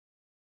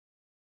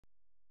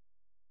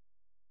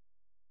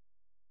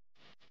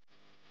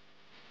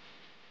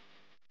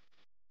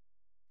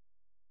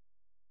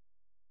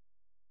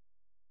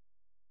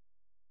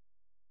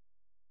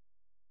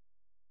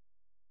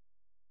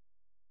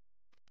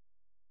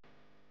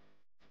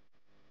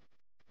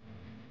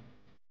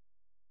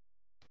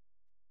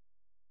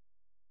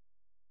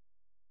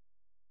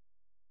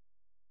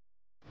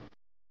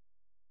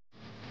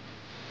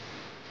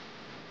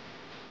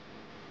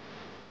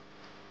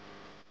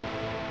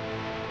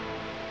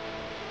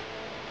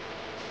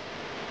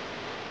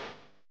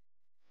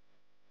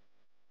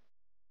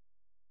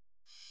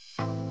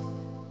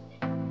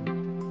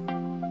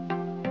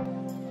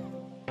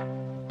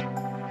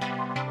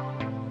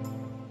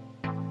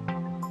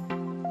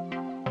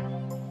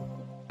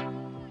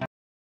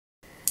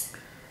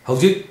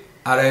Hojik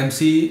RIMC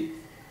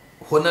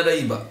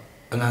honaraiba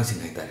angang sing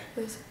haitare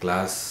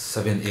class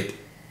 7 8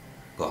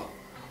 ko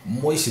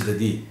moi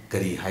sidadi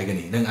kari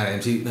haigani nang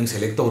RIMC nang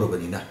select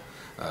tawrabani na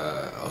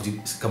hojik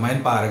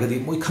kamain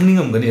paragadi moi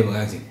khangningam gani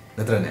angang sing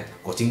natrane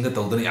coaching ga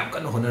tawdana yam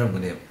kan honaram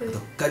gani to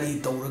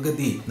kari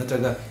tawragadi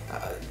natraga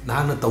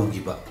nahana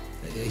tawgiba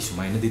ai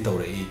sumaina di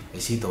tawrai ai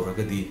si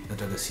tawragadi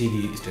natraga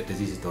sigi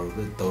strategy si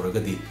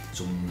tawragadi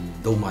sum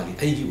dawmali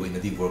ai gi oina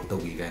di work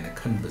tawgi gaina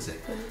khanbase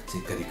si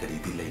kari kari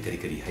di lai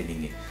kari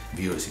hainingi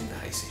viewers in the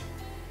haise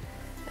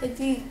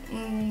adi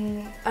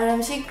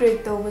RIMC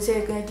create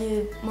tawbase kagi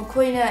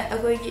makhoina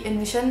agoi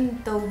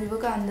admission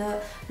tawgiba kanda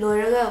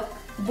loiraga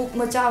book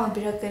macha ma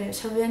pirakane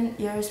 7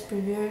 years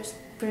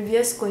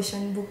previous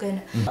question book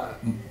and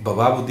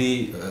baba budi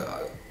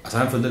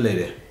asan funda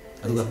lere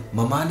aduga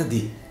mamana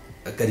di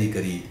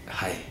kari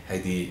hai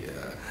haidi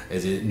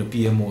as a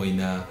nupi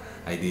moina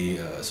haidi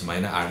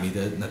sumaina army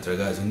da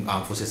natraga sun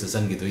armed forces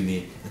sangi toini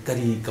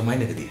kari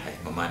kamaina gadi hai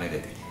mamana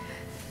gadi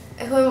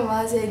ehoi mama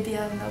se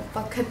diamna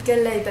pakhat ke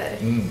laida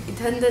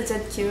ithanda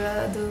chatchiwa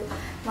adu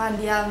man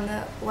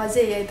diamna waje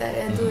yaida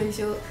adu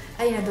isu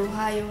aina do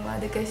hayo ma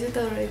de kaisu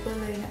tawrai ko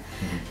leina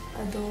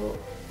adu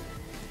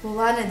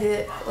bwana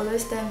de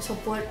always time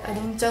support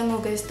adum chango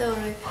guys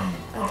tawrai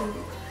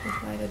adu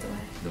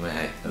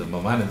Dumai,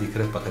 mama nanti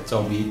kira pakai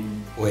cobi,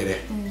 oire,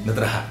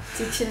 natra.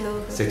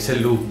 Section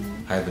lu,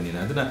 hai bani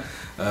na. Aduna,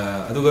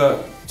 aduga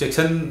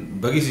section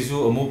bagi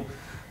sisu amu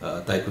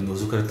taekwondo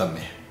su kira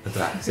tamme,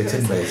 natra.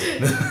 Section bayi.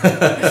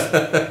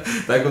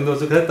 Taekwondo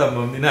su kira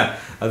tamme ni na.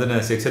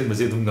 Aduna section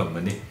masih tunggam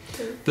bani.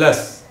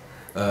 Plus.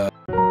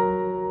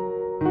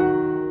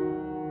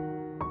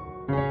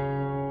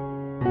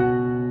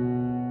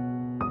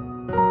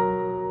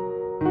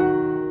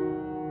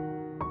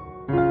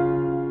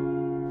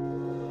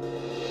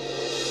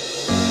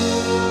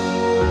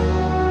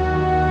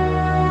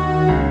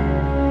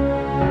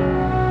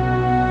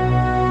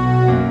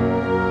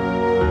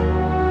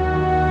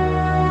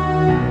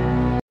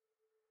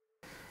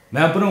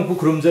 मैं अपनों को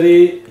खुरमजरी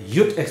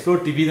youth explore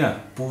TV ना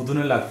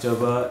पुदुना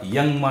लाक्चबा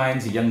young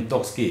minds young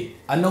talks की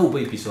अनौब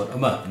episode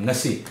अमा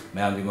ngasi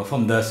मैं आगे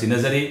मफम दा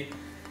सिनजरी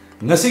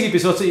ngasi की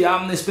एपिसोड से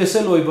यामने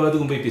स्पेशल ओइबा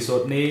दुगुम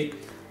एपिसोड ने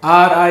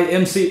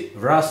RIMC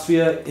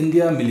राष्ट्रीय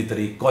India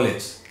military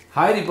college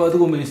high Riba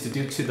दुगुम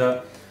institute सिदा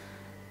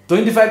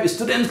 25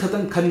 स्टूडेंट्स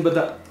खतन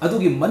खनबदा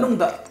अदुगी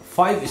मनुंगदा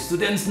 5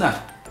 स्टूडेंट्स ना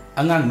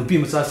अंगांग नुपी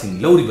मचा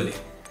सिंग लौरिबने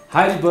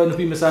हाइरिबा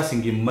नुपी मचा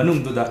सिंगी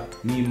मनुंगदुदा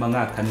मी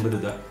मंगा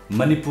खनबदुदा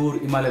मणिपुर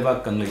इमालेबा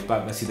कंगलेपा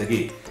गसिदगी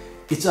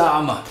इचा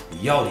अमा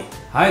यावरी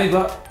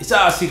हाइरिबा इचा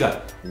असिगा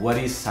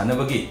वारी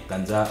सानबगी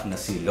तंजा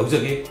नसी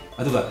लौजगे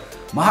अदुगा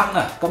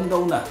महाकना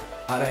कमदौना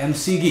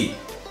RIMC गी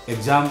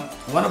exam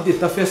one of the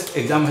toughest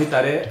exam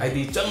हाइतारे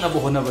आइदी चंगना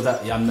बहोनबदा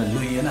यामना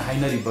लुइना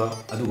हाइनरिबा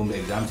अदुगुम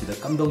exam सिदा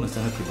कमदौना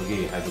संगखिबगे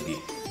हाइबगी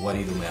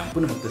वारी दु मयाम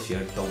पुनमक्ता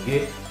शेयर तौगे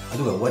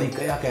अदुगा वारी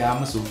कया कया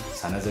अमसु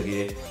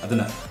सानजगे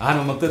अदुना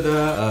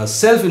अहानमक्ता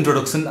सेल्फ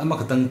इंट्रोडक्शन अमा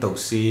खतंग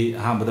तौसी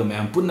अहामदा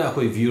मयाम पुन्ना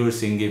अखोय व्यूअर्स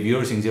सिंगे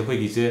अखोय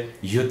गिसे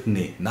यूथ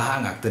ने नहा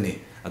ngakतने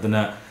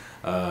अदुना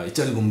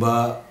इचलगुम्बा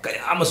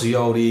कया अमसु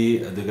यावरी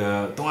अदुगा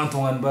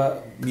तोंगान बा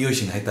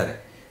मियोसिंग हाइतारे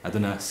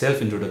अदुना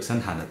सेल्फ इंट्रोडक्शन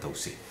हाना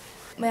तौसी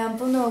मैम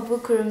पुनो बु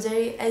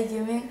खुरमजरी आई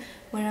गिमिंग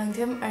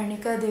मोइरांगथेम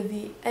अर्निका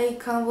देवी आई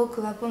खांबो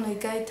खुलापम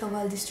लेकाई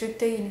थौबाल डिस्ट्रिक्ट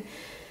तगिनी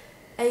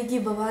आई गी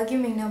बाबा गी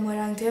मिंगना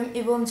मोइरांगथेम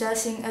इबोमजा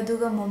सिंह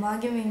अदुगा ममा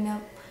गी मिंगना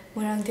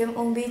मोइरांगथेम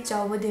ओंबी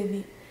चावबा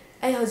देवी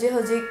आई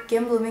हजे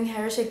केम ब्लूमिंग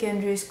हायर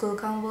सेकेंडरी स्कूल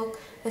खांबो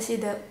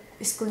असिदा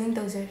स्कूलिंग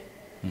तौजर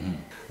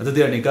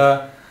अदुदि अर्निका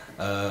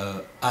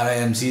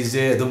RIMC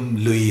जे अदुम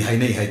लुई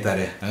हाइनै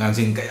हाइतारे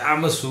अंगांसिंग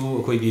कयामसु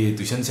अखोयगी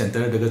ट्यूशन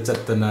सेंटर दगा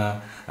चत्तना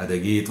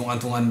अदगी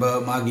तुंगान बा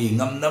मागी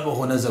ngamnaba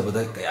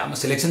honajabada kayam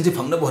selection ji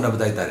phangna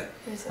honabada haitare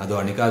ado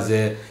Arnika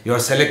je you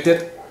are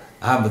selected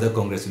ahambada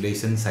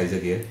congratulations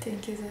saijage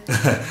thank you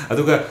sir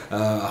aduga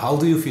how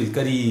do you feel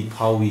kari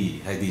phawi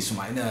haidi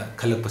sumaina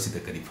khalak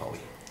pasida kari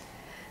phawi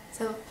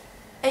so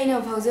aina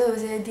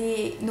phawjabase di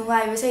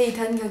nungai base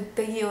ithan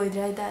gaktai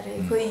oidra haitare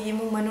khoi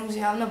imung manung je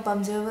amna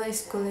pamjaba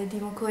school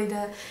di mokoi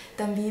da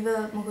tambiba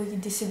mokoi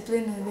gi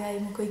discipline hoiba ai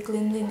mokoi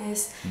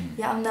cleanliness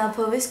yamna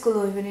phawi school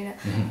hoibanina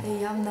ai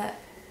yamna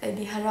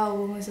adi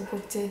harau masu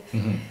pokche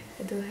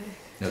adu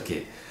okay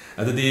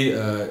adudi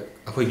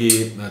akhoi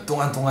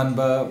tongan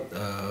ba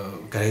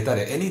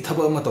karitare any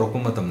thaba ma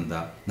torokpa matamda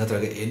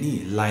natraga any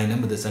line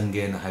amada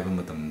sange na haiba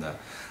matamda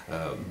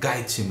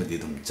guide chimadi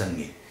dum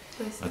changi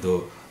ado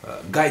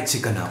guide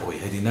chikana oi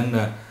hadi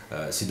nangna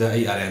sida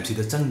ai RIMC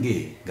da change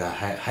ga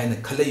haina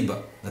khalaiba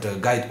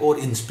natraga guide or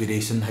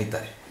inspiration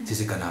haitare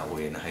sisi kana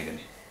oi na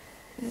haigani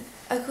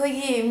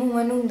अखोगी मुंग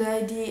मनुंग दा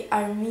दी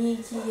army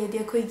की यदि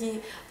अखोगी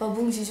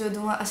बाबुंग सिसो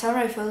दुमा Assam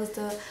rifles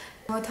दा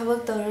मा थबक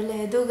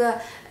तौरले दुगा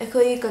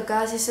अखोगी कका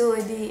सिसो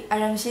यदि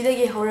RIMC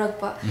दगी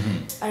हौरकपा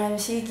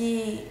RIMC की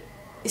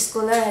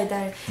स्कॉलर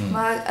हाइतार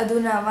मा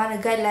अदुना माना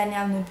गाइडलाइन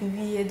यामना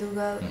पिबी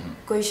दुगा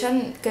क्वेश्चन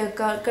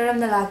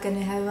करमना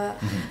लाकने हाइबा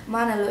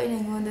माना लोइना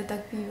ngोंदा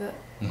takpiba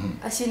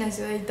asina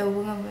so ai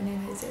tawbu ngamane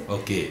na je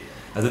okay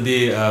adudi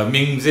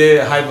mingje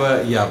haiba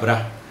yabra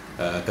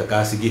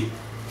kakasigi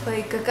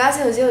hoi kakase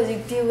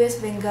hojik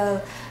West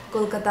Bengal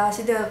Kolkata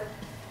sida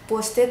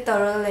posted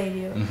tara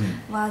lairi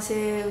ma se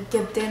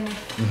captain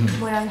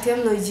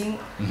Moirangthem loijing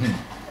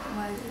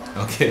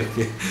okay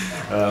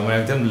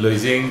Moirangthem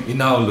loijing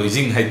inau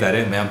loijing hai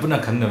tare me ampuna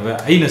khannaba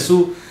aina su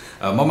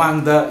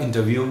mamangda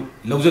interview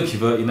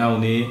lawjakhiba inau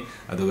ni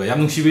aduga yam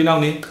nungshiba inau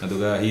ni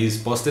aduga he is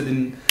posted in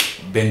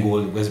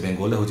Bengal West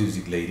Bengal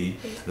hojik lady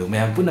adu me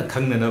ampuna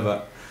khangnanaba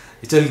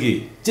ichalgi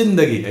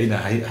chindagi aina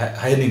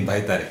hayaning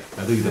bai tare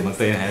adugi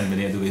damakta ina hayan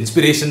mani aduga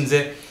inspiration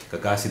je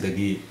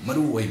kakasidagi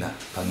maru oina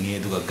phange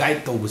aduga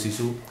guide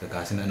tawbasisu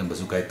kakasina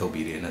nambasu guide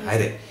tawbire na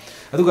haire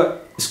aduga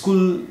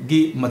school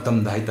gi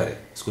matam da hai tare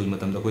school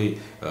matam da koi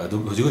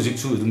hojik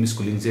su dum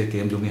schooling je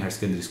KM Jongni Higher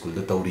Secondary School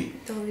da tawri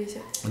je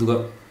aduga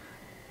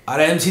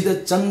RIMC da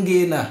change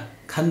na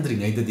khandri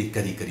ngai da di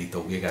kari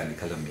tawge ga ni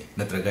khalami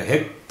natraga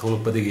hek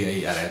tholpadagi ai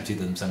RIMC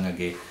dum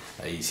sangage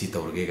ai si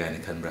tawrge ga ni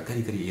khanbra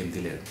kari em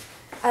dile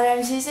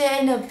RIMC se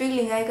aina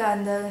pilingai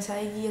kanda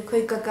ngasai gi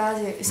khoi kaka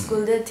je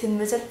school da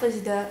thinba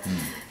chatpasida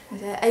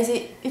ai se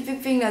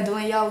ipiping na do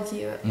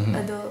yauki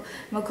ado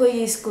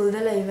makhoi school da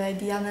laiba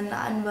di yamna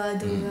nanba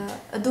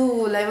adu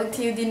laibak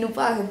thi di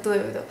nupa khak toy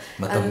do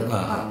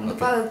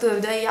nupa khak toy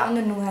da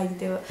yamna nungai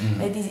de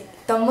ai di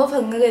tambo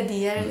phangga di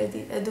yarga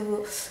di adu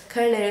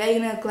khar le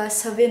aina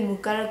class 7 mu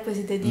karak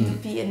pasida di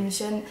nupi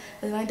admission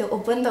admai to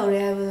open tawre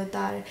haiba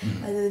tare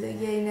adu da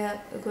yaina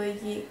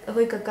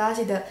khoi kaka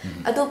sida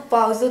adu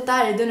pause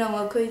tare do na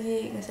makhoi gi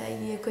ngasai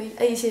gi khoi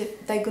ai se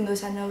taekwondo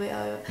sanawe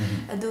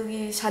adu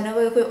gi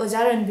sanawe khoi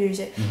ojaran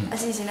birje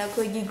asi sina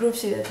khoi gi group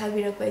sida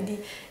thabirak pai di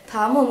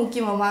thama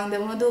muki mamang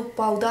da madu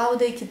paudaw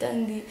de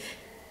kitang di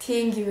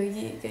thengi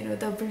bagi kaino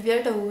ta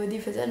prepare to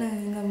di fajana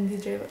ngam gi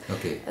driver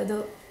ado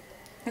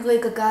khoi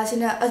kaka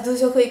sina adu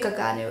so khoi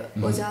kaka ne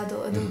oja do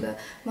adu ga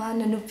ma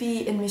na nupi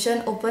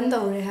admission open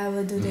tawre ha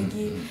adu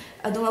dagi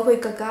adu ma khoi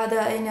kaka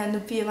da aina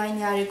nupi mai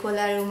nyari ko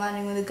la ro ma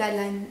ne ngod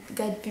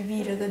guide pb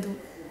raga du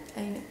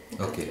aina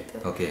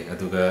okay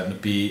adu ga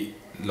nupi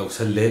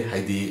loksale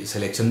haidi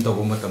selection to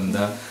go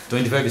matamda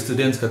 25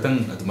 students katang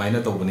adumaina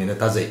to bune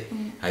na tajai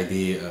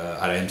haidi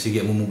RIMC ge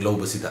amumuk low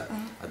basida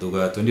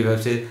aduga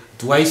 25 se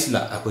twice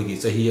la akoi gi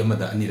chahi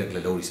amada anirak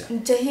la lorisa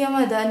chahi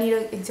amada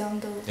anirak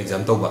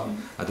exam to ba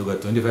aduga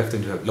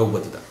 25 low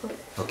batuda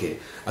okay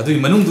adui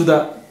manung duda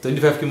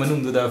 25 ki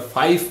manung duda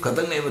 5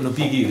 katang ne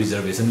nupi gi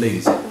reservation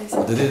leirisa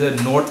adu the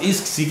north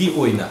east sigi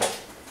oina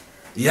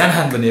yan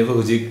han bane ba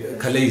hujik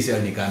khalei se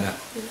Arnika na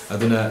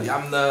aduna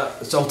yamna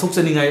chauthok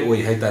chaningai oi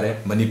hai tare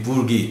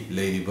Manipur gi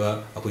leiriba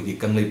akoi gi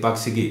kanglei pak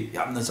sigi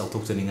yamna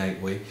chauthok chaningai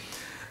oi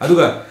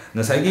aduga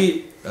nasai gi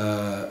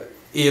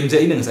AMJ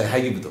ina ngasai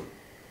hai gi budo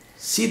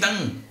sidang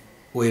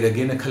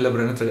oirage na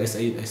khalabra natraga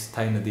ai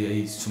thaina di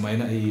ai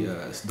sumaina ai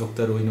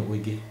doctor oina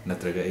oige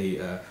natraga ai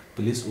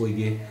police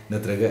oige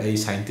natraga ai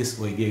scientist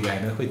oige ga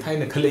na khoi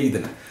thaina khalei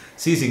dana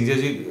si singje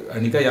ji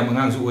Arnika yam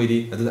angang su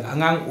oiri adu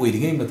angang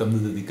oiringai matam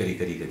du di kari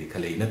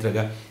khalei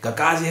natraga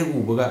kaka je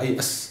ubaga ai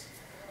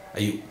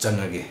ai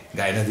changage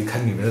ga na di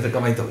khangi na ta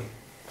kamai toy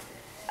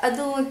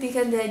adu ti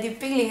kan di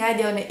pingling ai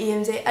na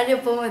AMJ are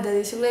poma da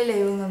sulai lei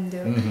ngam de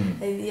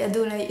ai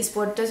adu na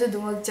sport ta so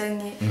dumak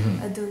changi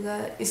adu ga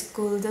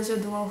school da so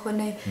dumak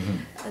honai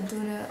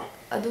adu na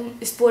adu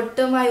sport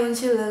ta mai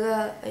onsil laga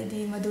ai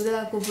di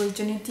madura ko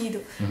opportunity do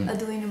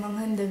adu ina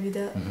manghan da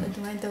vida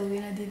adu mai tawge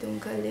na di dum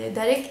kale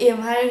direct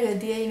aim har ga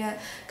di ina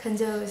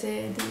khanja se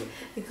di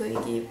ikoi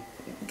ki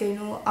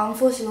kaino armed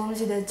force lom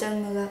sida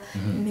changga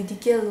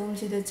medical lom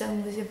sida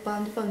changba se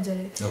pam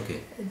jare okay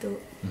adu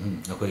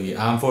akoi gi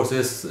armed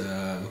forces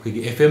akoi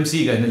gi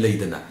FMC ga na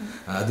leidana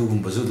adu gum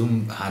basu dum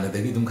hana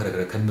dagi dum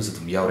khara khan basu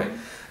dum yaure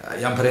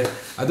yam phare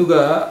aduga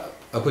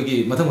akoi gi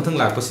mathang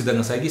lakpa sida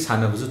ngasai gi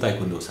sana basu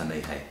taekwondo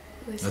sanai hai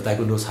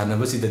taekwondo sana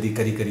basi dadi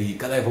kari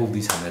kadai phau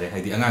di sana re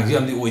haidi angang ji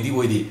amdi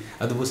oidi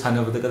adu bu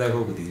sana bada kadai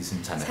phau di sim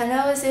sana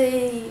base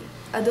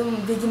adum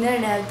beginner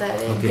na ta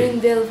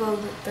green belt phau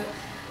ta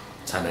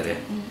sana re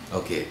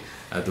okay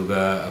aduga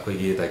akoi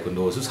gi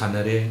taekwondo su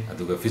sana re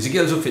aduga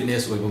physical su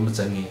fitness oi bom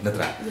changi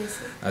natra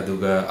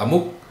aduga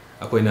amuk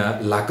akoi na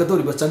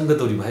lakadori ba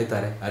changdori ba hai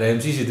tare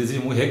RIMC si de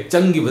mu hek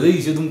changi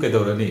badai su dum kai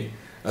dorani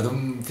adum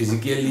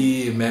physically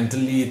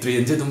mentally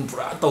train je dum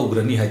pura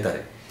taugrani hai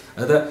tare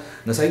ada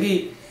nasai gi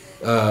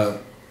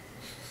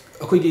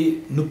akoi gi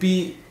nupi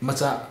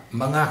macha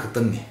manga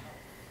khatan ni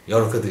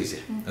yaurkadrise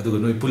aduga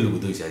noi pullu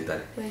doise hai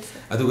tare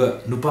aduga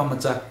nupa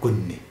macha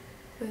kunni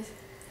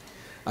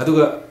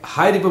aduga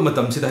hairiba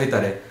matam sida hai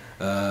tare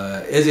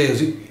as a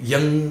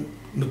young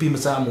nupi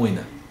macha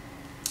moina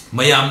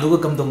mayam duga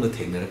kamdom na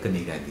thengna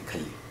rakani ga di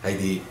khali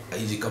haidi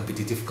ai ji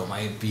competitive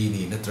kamai pi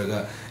ni natraga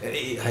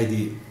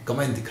haidi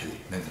kamai di khali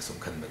nang sum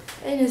khanba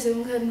aina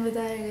sum khanba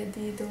da ga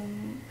di dum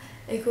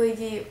ekoi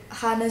gi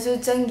hana su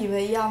changi ba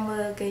yam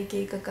kai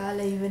kaka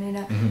leibani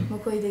na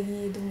makoi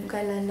dagi dum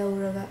kailan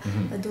lauraga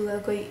aduga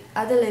koi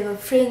ada leiba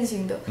friends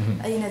sing do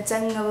aina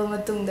changaba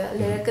matung da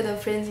leraka da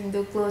friends sing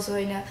do close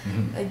hoina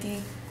adi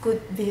good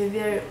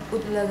behavior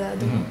utlaga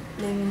dum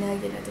lemina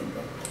ge na dum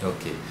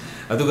okay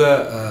aduga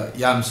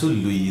yam su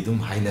lui dum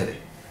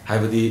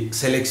हाइबदी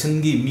selection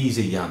की मी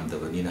से याम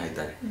दबनी ना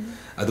हाइतारे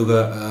अदुगा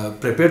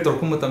prepare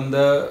तोरकु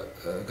मतमदा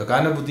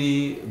ककाना बुदी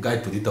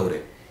guide बुदी तौरे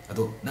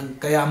अदो नंग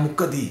कया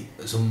मुक्कदी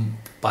सुम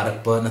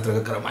पारकपा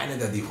नत्रगा करमाइना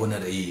गदी होना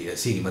रही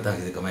सिगी मतांग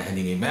से कमाय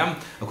हनिंगी मैम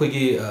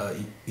अखोगी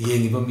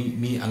येंगिबा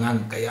मी अंगांग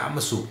कया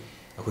मसु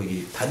अखोगी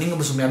थानिंग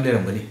मसु मैम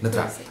लेरंगनी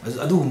नत्रा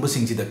अदुगुंबा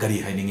सिंगसिदा करी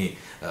हाइनिंगी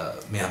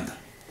मैम दा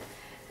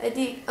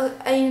अदी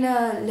अइना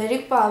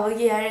लिरिक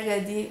पाबगी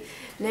यारगदी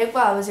लिरिक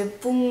पाबसे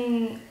पुंग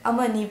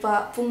अमनी पा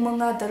पुंग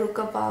मंगा तरुक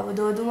का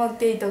पाबदो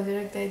दुमक्ते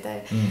तौजरक्ते ताय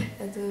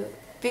अदु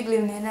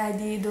पिगलिमनेना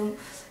अदी दुम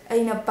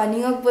अइना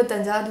पानिंगक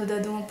तंजा दुदा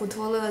दुम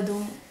पुथोला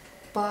दुम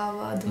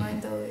पावा दुमाइन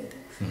तौवे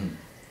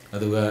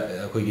अदुगा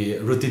अखोगी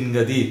रूटीन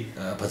गदी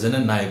फजन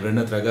नाइब्र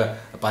नत्रगा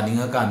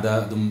पानिंगा कांदा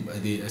दुम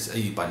अदी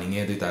अई पानिंगे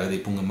अदु तागदी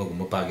पुंग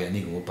अमगुम पागे अनि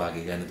गुम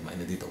पागे गाना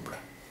दुमाइन दी तौब्रा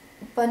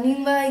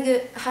पानिंबा आइगे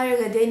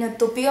हारगदे अइना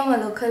टॉपिक अमा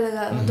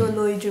लखलगा दो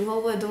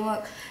लोइद्रिबो दुमा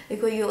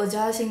अखोगी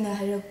ओजा सिंगना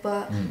हारकपा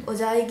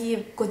ओजागी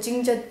कोचिंग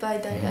चटपा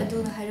ताय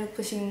अदुना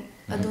हारकपसिंग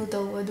अदु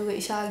तौ अदुगा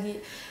इसागी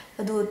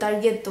अदु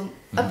टारगेट तुम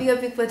अपि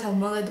अपि प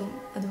थमगा दुम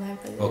अदुमाय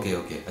पले ओके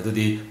ओके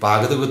अदुदी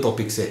पागदब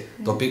टॉपिक से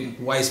टॉपिक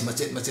वाइज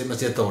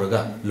मचे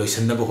तौरगा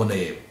लोइसनबो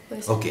होनये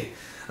ओके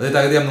अदु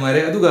तागदि हम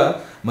नुंगारे अदुगा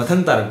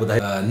मथन तारकबदा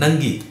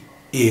नंगी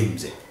एम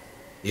जे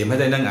एम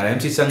है नंग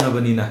आरएमसी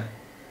चंगबनिना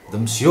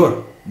दम श्योर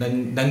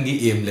नंगी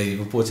एम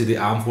लेबो पोचेदि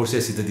आर्म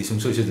फोर्सेस सिदि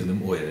सुमसोय से दम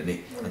ओयरनी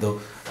अदो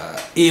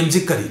एम जे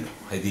करिनो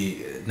हाइदि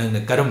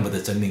नंग करमबदा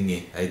चंगनिंगे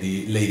हाइदि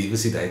लेरिबो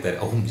सिदा हाइतार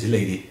अहुम जे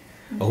लेरि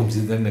अहुम से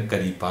नंग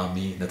करी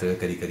पामी नत्रगा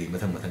करी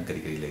मथंग मथंग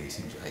करी लेरि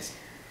सिंजु हाइसे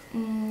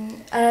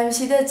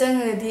आरएमसी दा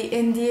चंगदी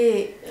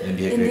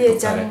एनडीए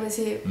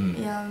चंगबसे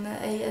यामना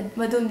आई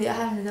मदुमदि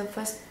अहमदा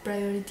फर्स्ट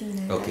प्रायोरिटी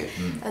ने okay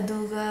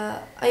अदुगा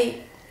I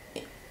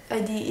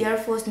ID air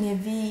force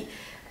navy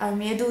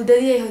army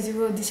अदुदि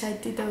हजिबो decide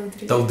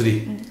तौद्री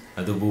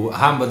अदुबु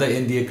अहमदा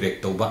NDA crack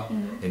तौबा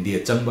एनडीए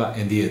चंगबा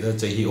एनडीए दा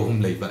चही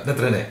अहुम लेबा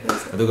नत्रने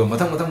अदुगा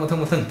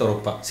मथंग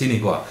तौरकपा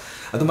सिनिको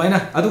अदुमाइना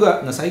अदुगा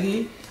नसाइगी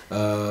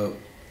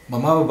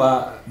ममा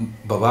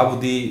बाबा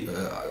बुदी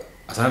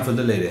असान फुल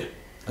लेरे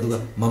अदुगा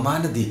ममा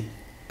नदी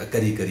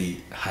करी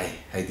high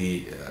हाइदी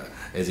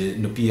as a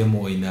नुपी um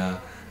ओइना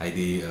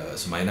हाइदी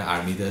सुमाइना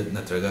army दा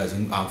नत्रगा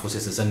जुन आर्म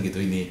फोर्सेस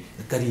चंगिदोइनी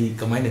करी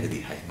कमाइना गदी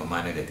हाई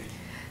ममा नगदी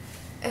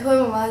एखोय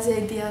ममा से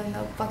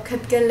दियामना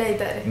पखत के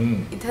लेतारे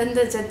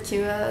इथंदा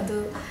चटखिवा अदु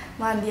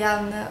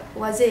मांदियामना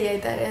वाजे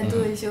याइतारे अदु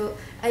इशो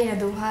आइना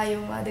दुम हायो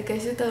मादे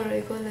कैसु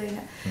तौरे को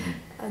लेना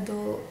अदु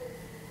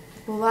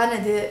बाबाना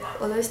दे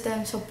ऑलवेज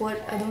टाइम सपोर्ट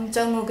अदुम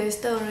चंगो कैस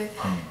तौरे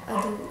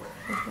अदु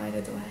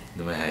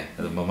दुमाय हाय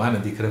अदु ममा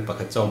नदी खरे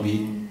पखत चौबी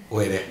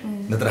ओइरे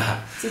नत्रा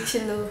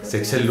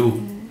सेक्शन लू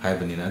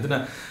हाइबनिना अदुना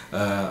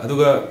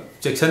अदुगा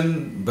सेक्शन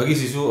बगी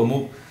सिसु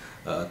अमुक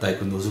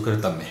ताइकुंडो सु खरे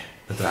तम्मे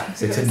नत्रा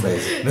सेक्शन बाय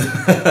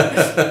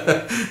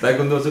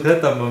ताइकुंडो सु खरे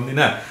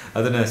तम्मनिना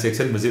अदुना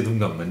सेक्शन बजे दुम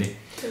गमनी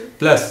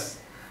प्लस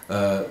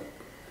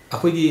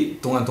अखोगी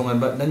तोंगान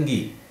बा नंगी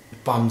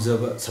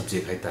पामजब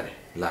सब्जेक्ट हाइतारे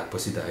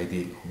लाखपसिदा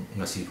हाइदी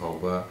ngasi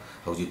फावबा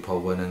हौजिक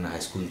फावबा नंग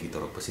हाई स्कूल की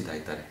तोरकपसिदा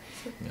हाइतारे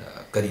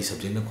करी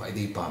सब्जेक्ट न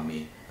ख्वाइदे पामी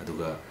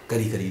अदुगा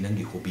करी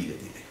नंगी हॉबी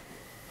गदी ले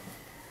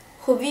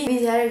हॉबी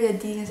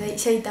बिजारगदी गसै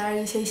सै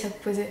तारी सै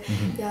सकपजे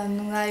या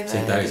नुंगाइ बा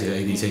सै तारी सै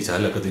आइदी सै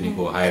चालकदुनी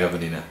को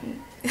हायरबनिना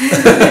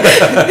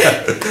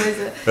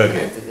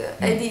ओके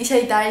आइदी सै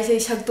तारी सै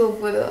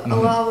सकतोपदो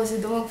अवाबसु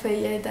दोमक फै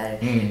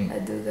याइतारे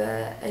अदुगा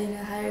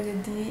अइना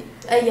हायरगदी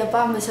आई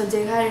अपाम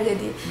सब्जेक्ट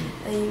हायरगदी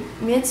आई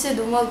मैथ्स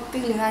दोमक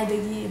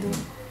पिलिङाइदगी दु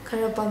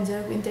खरा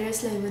पामजर इंटरेस्ट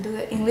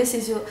लेबदुगा इंग्लिश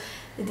इजु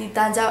यदि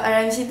तांजा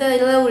आरएमसी ता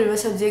लौरिबा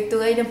सब्जेक्ट तो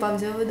आइना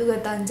पामजबदुगा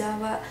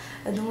तांजाबा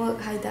अदुमक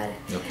हाइतारे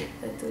ओके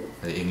अदु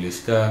इंग्लिश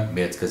का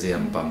मैथ्स का जे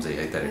हम पामजै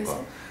हाइतारे को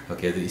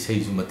ओके अदु इसै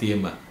जु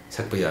मतियमा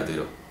सकपा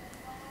यादिरो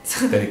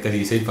करी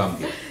इसै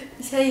पामगे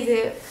इसै जे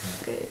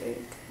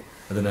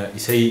अदुना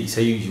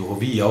इसै जु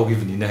हॉबी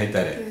याउगिबनिना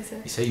हाइतारे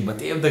इसै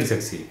मतियम दंग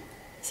सक्सी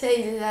इसै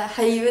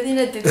हाइबदि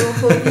नते तो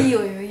हॉबी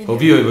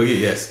होइबगी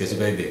यस कैसे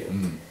बाइदे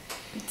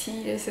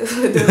Tiraso.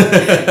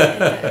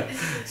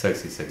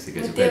 Saksi कैसे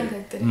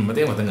बाइदे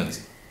मतियम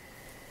गंगसी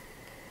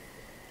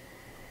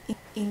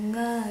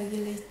Inga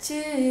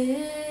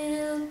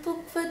gilechil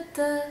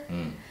pupata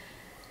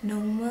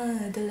Noma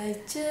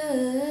dalaicha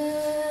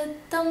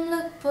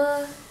tamlakpa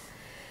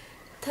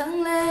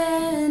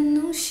Thanglen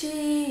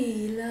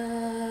nushila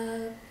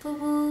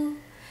pabu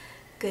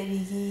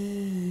Karigi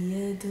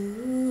adu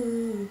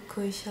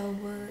koi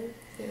shawa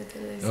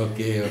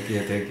Okay,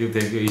 thank you.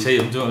 Isai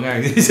yam jo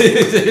ngang isai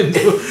yam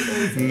jo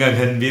ngang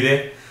han bi de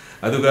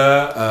aduga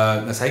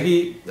ngasai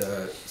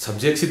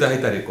subject si dai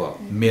tare ko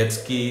maths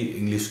ki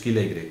english ki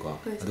legre ko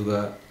aduga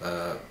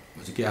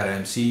hojiki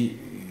RIMC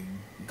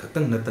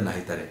khatang natta na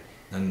hai tare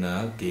nangna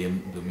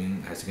game duming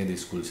high secondary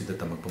school si da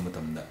tamak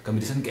pamatamda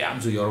competition ke am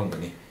ju yorong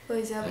bani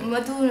hoja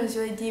matu na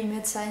jo di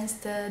math science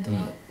da do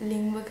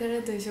lingua kara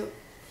to jo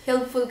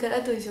helpful kara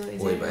to jo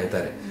oi bai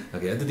tare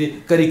okay adudi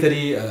kari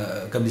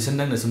competition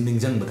nang na sum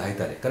ningjang ba dai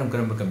tare karam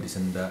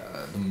competition da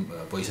dum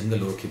position ga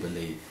lor khibal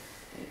lei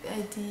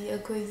ꯍꯥꯏꯗꯤ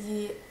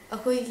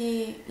ꯑꯩꯈꯣꯏꯒꯤ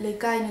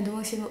ꯂꯩꯀꯥꯏꯅ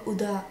ꯑꯗꯨꯃꯛ ꯁꯦꯝꯕ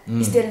ꯎꯗꯥ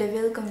state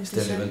level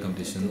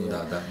competition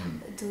ꯎꯗꯥꯗ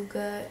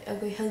ꯑꯗꯨꯒ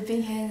ꯑꯩꯈꯣꯏ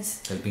helping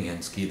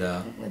handsꯀꯤꯗ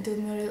ꯑꯗꯨ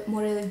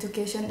moral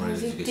education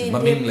ꯍꯧꯖꯤꯛꯇꯤ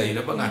ꯃꯃꯤꯡ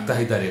ꯂꯩꯔꯕ ꯉꯥꯛꯇ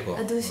ꯍꯥꯏꯇꯥꯔꯦꯀꯣ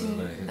ꯑꯗꯨꯁꯤꯡ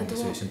ꯑꯗꯨ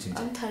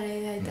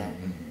ꯊꯥꯔꯛꯑꯦ ꯍꯥꯏꯇꯥꯔꯦ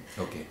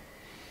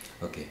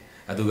okay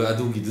aduga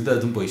adugiduda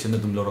adum position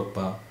adum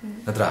lorokpa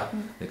natra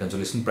the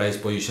consolation prize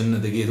position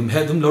adagi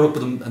adum lorokpa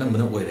adum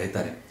anambana oire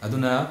haitare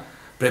aduna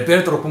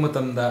prepare torokpa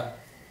matamda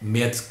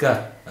maths ka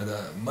ada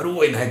maru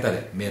oina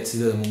haitare maths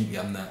sida mum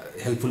yamna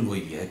helpful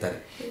oigi haitare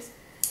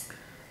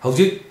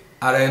hojik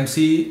RIMC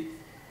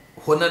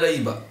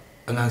honaraiba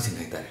angang sing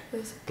haitare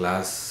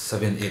class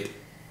 7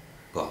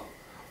 8 ko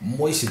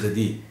moi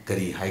sidadi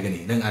kari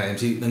haigani nang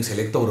RIMC nang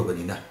select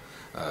tawrabani na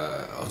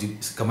hojik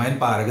kamain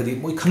paragadi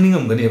moi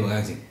khangingam gani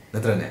angang sing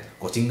natrane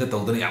coaching da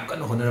tawdana yam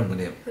kan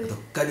honaramgane ado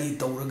kari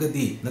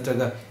tawragadi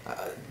natraga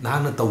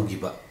nahana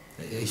tawgiba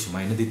ai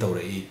sumaina di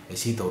tawrai ai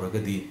si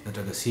tawragadi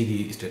natraga sigi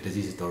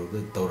strategy si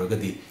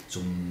tawragadi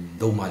sum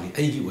do mali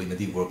ai gi oina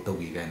di work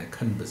tawgi gaina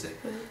khanbase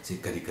si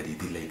kari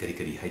di lai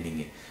kari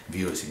hainingi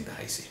viewers sing da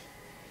haisi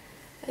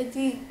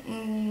adi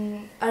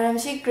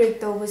RIMC crack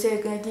tawbase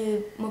kadi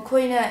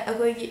makhoina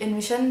akoigi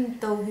admission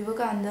tawgiba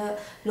kanda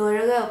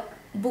loiraga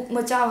book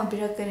macha ma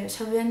pirakane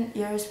 7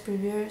 years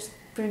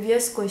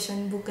previous question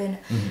book and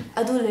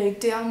adu like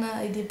to yamna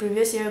the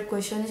previous year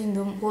questions in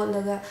the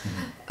holaga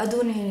adu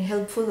ne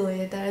helpful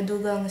hoye tar adu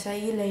ga ngasai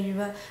gi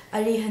leiriba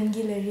arihan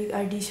gi leiri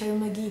RD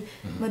Sharma gi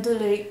madu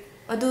leiri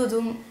adu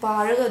dum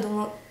paraga dum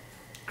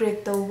crack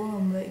tawba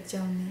ngamba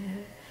exam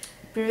ne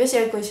previous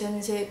year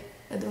question se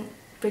adu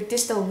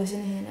practice tawba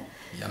sin hena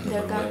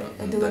darkar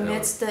adu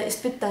maths ta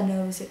speed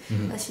tanaw se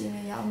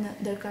asina yamna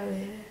darkar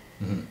hoye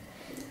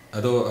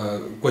ado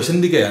question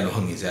di kaya no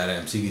hangi se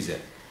RIMC gi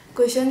se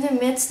question se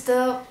maths ta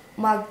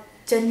mark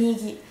chani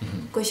gi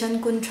question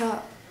kuntra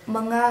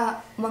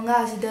manga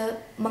sida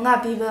manga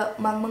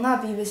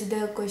piba sida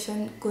question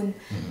kun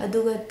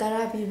aduga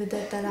tara piba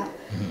da tara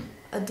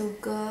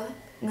aduga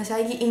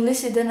ngasai gi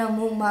english sida na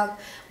mu mark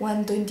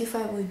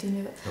 125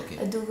 oidine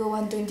aduga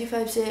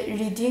 125 se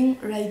reading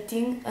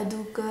writing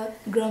aduga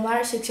grammar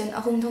section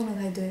ahum thong na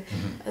khai doi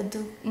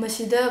adu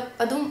masida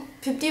adum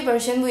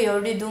 50% bu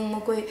yori dum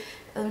makoi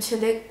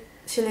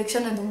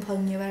selection adum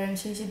phangni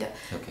RIMC sida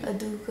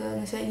aduga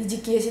ngasai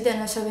GK sida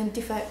na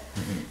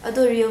 75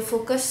 adu real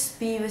focus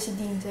pi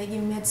basidi ngasai gi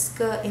maths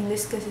ka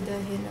english ka sida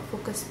hena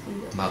focus pi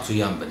mark su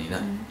yam bani na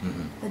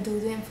adu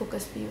dem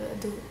focus pi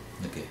adu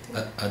okay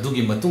adu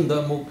gi matungda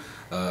mu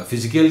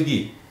physical gi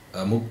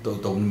mu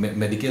to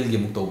medical gi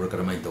mu to bra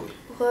karamai to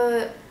ho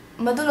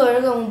madu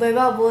loraga mu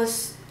baiba boss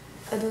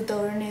adu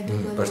tawrane adu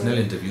personal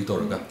interview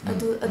tawraga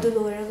adu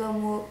loraga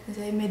mu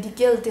sai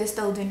medical test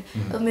tawdin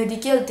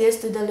medical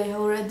test da le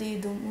horadi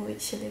dum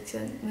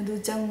selection madu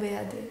changbe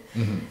ade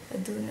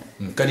aduna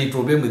kani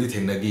problem gidi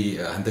thengnagi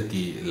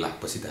handaki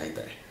lakpasi dai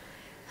tare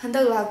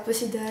handak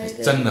lakpasi dai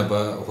changnaba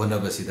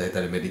honaba si dai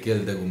tare medical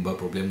da gumba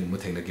problem gumba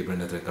thengnagi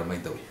brana tra karmai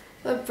tawi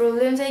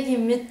problem sai gi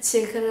mit se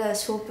khara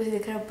sopasi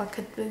khara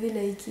pakhat padi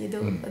lai ki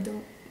adu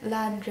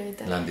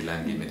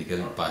landi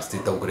medical pass ti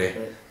tawgre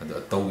adu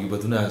tawgi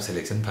baduna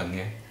selection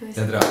phange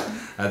chandra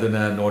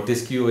aduna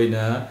notice ki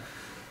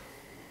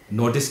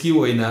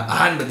oina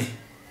ahan bani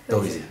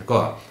tawise ko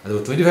adu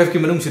 25 ki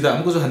manung sida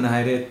amko so hanna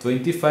haire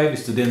 25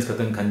 students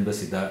khatan khan ba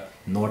sida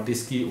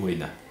notice ki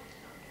oina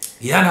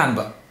yan han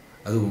ba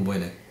adu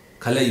boina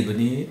khalai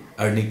bani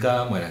Arnika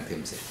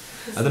Moirangthem se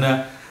aduna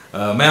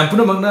mayam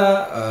puna magna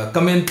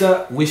comment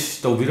wish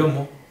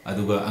tawbiramo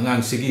aduga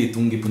angang sigi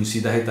tungi punsi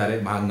da haitare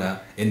mahangna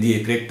NDA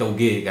crack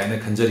tawge gaina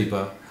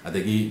khanjariba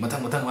adagi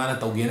mathang mana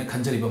tawge na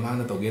khanjariba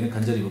mahangna tawge na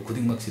khanjariba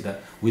khuding mak sida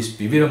wish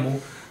pibiramu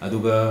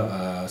aduga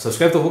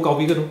subscribe to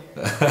kawi ganu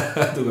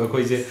aduga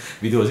koi je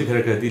video ji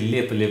khara khadi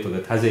lep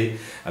ga thajai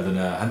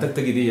aduna hantak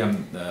tagi di yam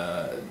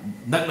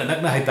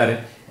nakna haitare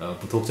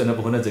puthok chana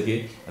bhona jage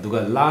aduga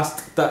last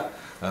ta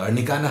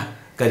Arnika na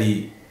kari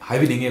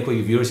haibininge koi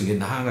viewers inge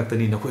nahang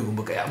aktani na koi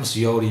gumba kayam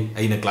su yauri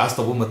aina class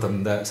tabu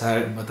matamda sar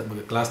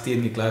class 10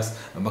 ni class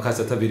makha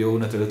chatha video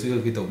na traga 12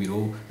 ki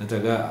tawbiro na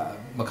traga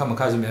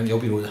makha jum yam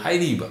yaubiro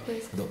hairi ba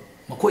ado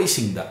makoi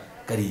singda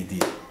kari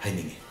di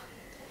haininge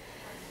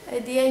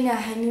adi aina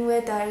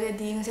hainiwa targa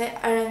di ngai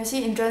RIMC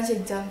entrance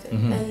exam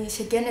ai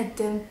second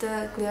attempt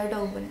clear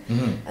dawbane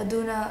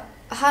aduna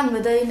ahan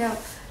badaina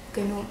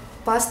kaino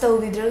pass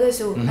tawbidraga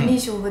su ani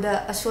subada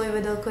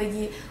asoibada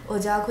khoigi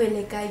oja khoi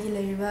lekai gi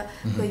leriba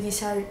khoigi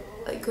sar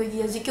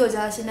khoigi ajiki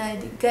oja sina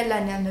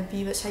guideline yamna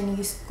piba saining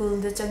school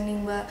da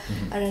changningba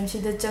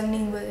RIMC da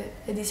changningba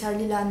edi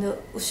sarli lando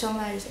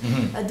usama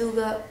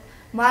aduga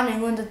mana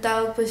ngon da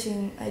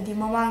tawpasing adi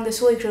mamang da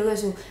soikhraga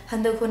su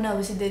handa khona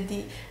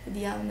basidadi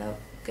edi yamna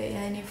kai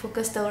yani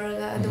focus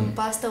tawraga adum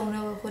pass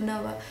tawna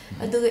khona ba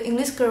aduga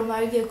english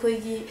grammar gi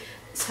khoigi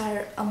sar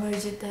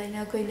Amarjit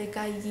haina koi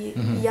lekai gi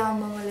yam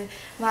mangale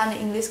mana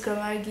english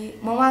grammar gi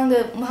mamangda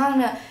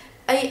mahangna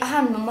ai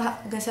ahan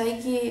gasai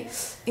gi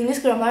english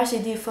grammar se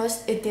di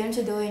first attempt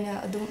se doina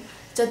adum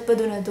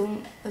chatpaduna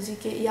dum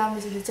ajike yam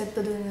se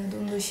chatpaduna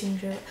dum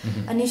loisindra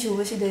ani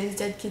shuba se de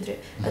chatkidre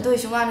ado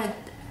ismana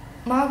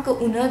ꯃꯍꯥꯛꯀ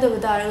ꯎꯅꯗꯕ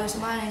ꯇꯥꯔꯒꯁꯨ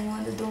ꯃꯥꯅ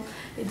ꯑꯩꯉꯣꯟꯗ ꯑꯗꯨꯝ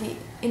ꯍꯥꯏꯗꯤ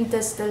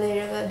ꯏꯟꯇꯁꯇ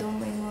ꯂꯩꯔꯒ ꯑꯗꯨꯝ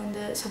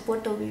ꯑꯩꯉꯣꯟꯗ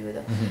support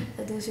ꯇꯧꯕꯤꯕꯗꯣ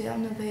ꯑꯗꯨꯁꯨ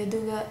ꯌꯥꯝꯅ ꯐꯩ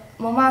ꯑꯗꯨꯒ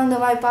ꯃꯃꯥꯡꯗ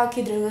ꯃꯥꯏ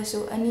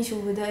ꯄꯥꯛꯈꯤꯗ꯭ꯔꯒꯁꯨ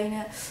ꯑꯅꯤꯁꯨꯕꯗ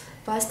ꯑꯩꯅ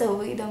ꯄꯥꯁ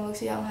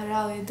ꯇꯧꯕꯒꯤꯗꯃꯛꯁꯨ ꯌꯥꯝ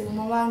ꯍꯔꯥꯎꯋꯦ ꯑꯗꯨꯒ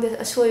ꯃꯃꯥꯡꯗ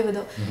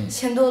ꯑꯁꯣꯏꯕꯗꯣ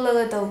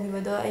ꯁꯦꯝꯗꯣꯛꯂꯒ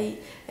ꯇꯧꯈꯤꯕꯗꯣ ꯑꯩ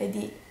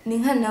ꯍꯥꯏꯗꯤ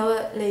ꯅꯤꯡꯍꯟꯅꯕ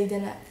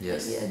ꯂꯩꯗꯅ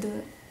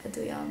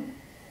ꯑꯗꯨ ꯌꯥꯝ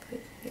ꯐꯩ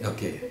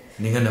ओके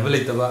निंगनब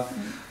लेतबा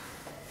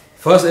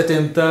फर्स्ट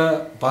अटेम्प्ट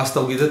पास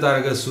तौगिद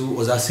तारगसु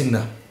ओजा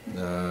सिंगना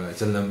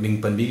चलना मिंग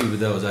पनबी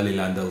गिबदा ओजा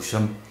लीलांदा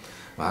उशम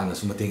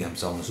मानसु मतेंग याम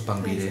चावनसु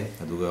पांगबीरे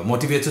अदुगा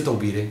मोटिवेट सु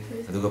तौबीरे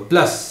अदुगा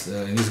प्लस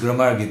इंग्लिश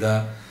ग्रामर गिदा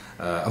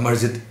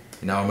अमरजित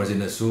इना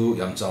अमरजितनसु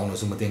याम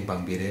चावनसु मतेंग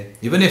पांगबीरे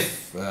even if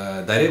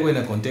direct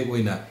ओइना contact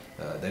ओइना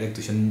direct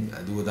tuition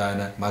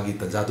अदुदाना मागी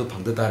तंजातो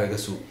फंगदा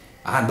तारगसु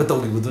अहानबा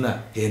तौगिबुदुना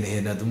हेन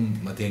हेन अदुम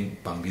मतेंग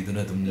पांगबीदुना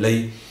अदुम लई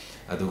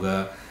अदुगा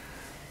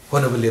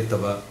होनब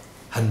लेतबा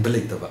हनब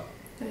लेतबा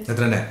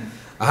नत्रने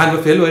अहानब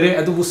फेल होरे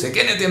अदुबु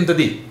सेकेंड अटेम्प्ट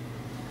दी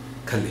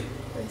खल्ली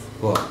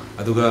को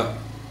अदुगा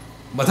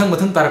मथंग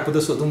मथंग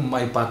तारकपदसु अदुम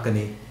माइ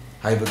पाकनी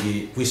हाइबगी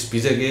wish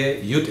पिजगे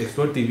youth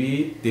explore TV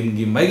team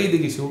गी माइगे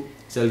दिगिसु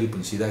चलगी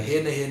पुंसीदा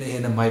हेन हेन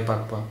हेन माइ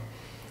पाकपा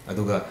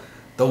अदुगा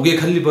तौगे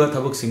खल्लिबा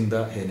थबक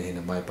सिंगदा हेन हेन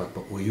माइ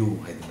पाकपा ओयु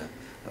हाइदना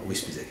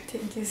wish पिजगे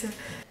thank you sir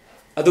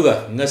अदुगा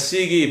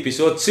ngasi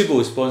episode sibu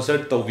sponsor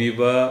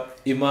tawbiba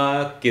ima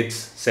kids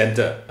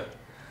center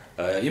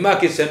ima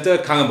kids center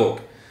khangabok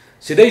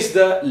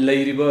sidaisda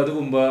leiriba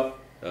adugumba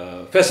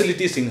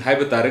facilities sing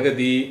haiba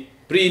taragadi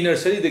pre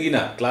nursery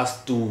dagina class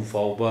 2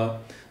 fauba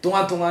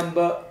tungan tungan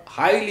ba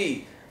highly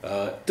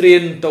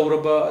train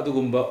tawraba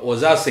adugumba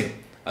oza sing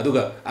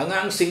aduga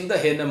angang sing da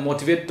hena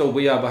motivate tawba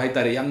ya ba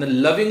haitare yamna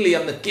lovingly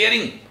yamna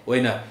caring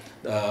oina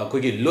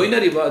koigi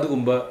loinariba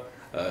adugumba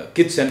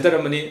kids center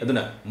amani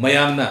aduna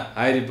mayamna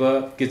hairiba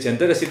kids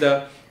center asida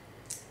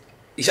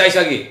isa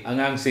isa gi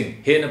angang sing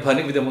hena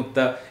phani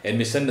bidamakta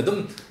admission adum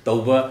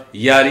tawba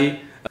yari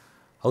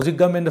hauji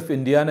government of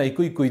india na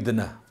ikui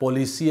kuidana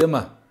policy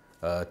ama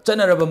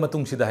chanaraba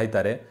matung sida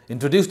haitare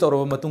introduce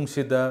tawraba matung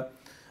sida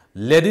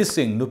ladies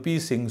sing nupi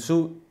sing su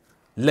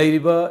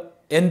leiriba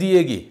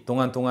NDA gi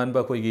tongan tongan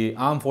ba koi gi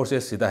armed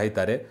forces sida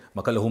haitare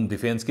makal home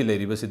defense ki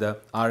leiriba sida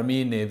army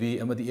navy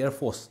amadi air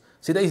force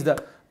sida is the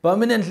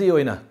permanently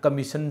oina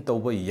commission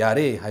tawba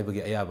yare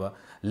haibagi ayaba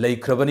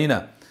leikhrabanina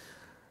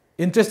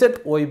interested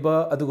oiba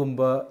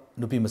adugumba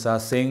nupi masa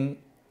sing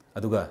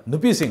aduga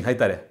nupi sing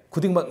haitare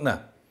khudingmakna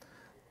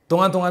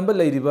tongan tongan ba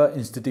leiriba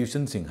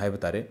institution sing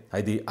haibatare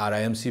haidi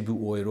RIMC bu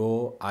oiro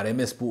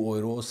RMS bu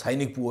oiro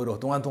sainik bu oiro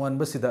tongan tongan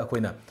ba sida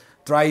akoina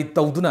try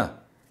tawduna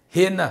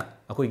hena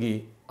akoigi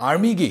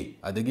army gi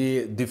adagi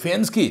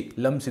defense ki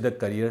lam sida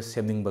career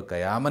semning ba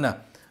kayamana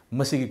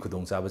masigi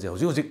khudong chabaje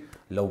hoji hoji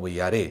lawba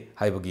yare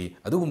haibagi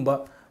adugumba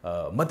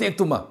matek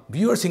tuma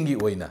viewer singi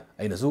oina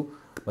ainasu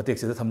matek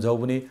sida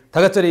thamjaubuni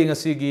thagachari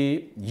ngasigi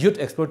youth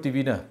explore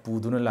tv na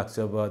puduna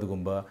lakchaba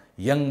adugumba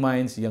young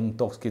minds young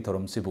talks ki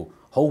thorom sibu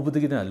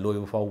howbudagina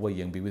loiba fawba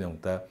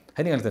yengbibidamta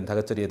haningaltan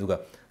thagachari aduga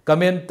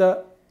comment ta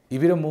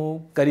ibiramu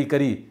kari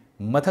kari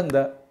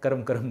mathangda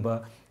karam karamba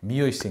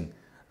miyoi sing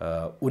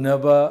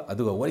unaba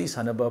aduga wari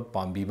sanaba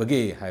pambi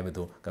bage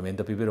haibadu comment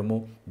ta pibiramu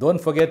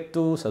don't forget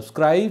to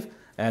subscribe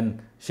and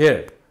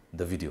share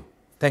the video.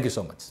 Thank you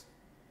so much.